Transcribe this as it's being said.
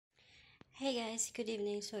Hey guys, good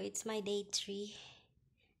evening. So it's my day 3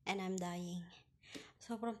 and I'm dying.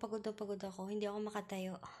 Sobrang pagod na pagod ako. Hindi ako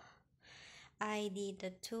makatayo. I did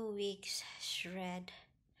the 2 weeks shred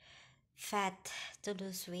fat to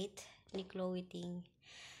lose weight ni Chloe Ting.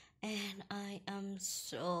 And I am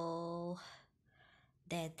so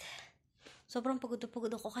dead. Sobrang pagod na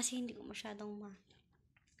pagod ako kasi hindi ko masyadong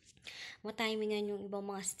matimingan yung ibang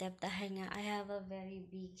mga step dahil nga I have a very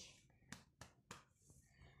big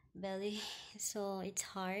belly, so it's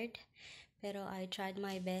hard, pero I tried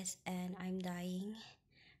my best and I'm dying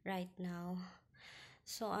right now.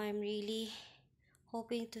 So I'm really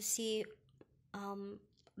hoping to see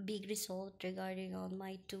big result regarding on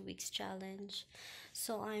my 2 weeks challenge.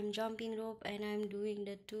 So I'm jumping rope and I'm doing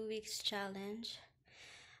the 2 weeks challenge.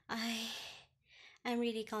 I'm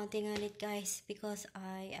really counting on it, guys, because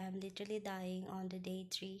I am literally dying on the day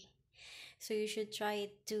 3. So you should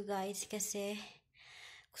try it too, guys, kasi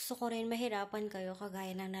gusto ko rin mahirapan kayo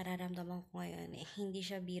kagaya ng nararamdaman ko ngayon. Hindi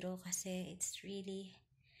siya biro kasi it's really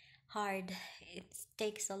hard. It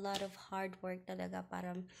takes a lot of hard work talaga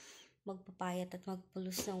para magpapayat at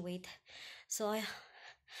magpulus ng weight. So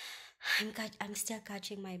I'm still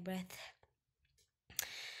catching my breath.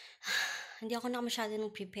 Hindi ako na masyado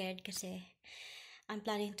nung prepared kasi I'm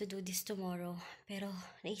planning to do this tomorrow. Pero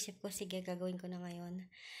naisip ko, sige, gagawin ko na ngayon.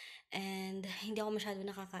 And hindi ako masyado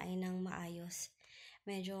nakakain ng maayos.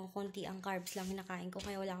 Medyo konti ang carbs lang kinakain ko,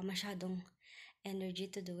 kaya wala akong masyadong energy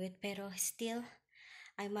to do it. Pero still,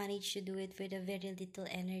 I managed to do it with a very little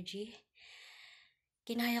energy.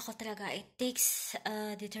 Kinaya ko talaga. It takes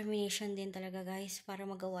determination din talaga, guys, para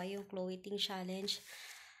magawa yung Chloe Ting challenge.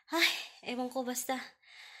 Ay, ewan ko, basta.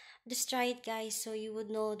 Just try it, guys, so you would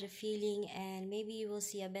know the feeling and maybe you will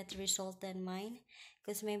see a better result than mine.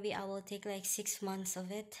 Because maybe I will take like 6 months of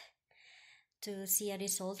it to see a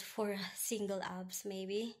result for single abs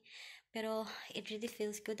maybe. Pero it really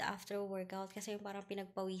feels good after a workout kasi yung parang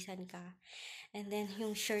pinagpawisan ka. And then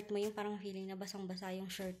yung shirt mo, yung parang feeling na basang-basa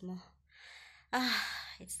yung shirt mo.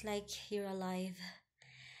 It's like you're alive.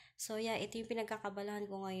 So yeah, ito yung pinagkakabalahan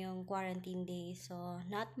ko ngayong quarantine day. So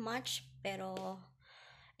not much, pero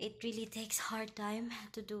it really takes hard time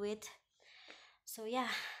to do it. So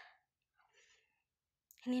yeah,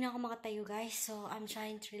 hindi na ako makatayo, guys. So I'm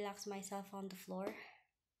trying to relax myself on the floor.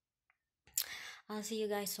 I'll see you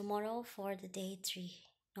guys tomorrow for the day 3.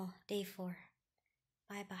 No, day 4.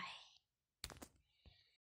 Bye-bye.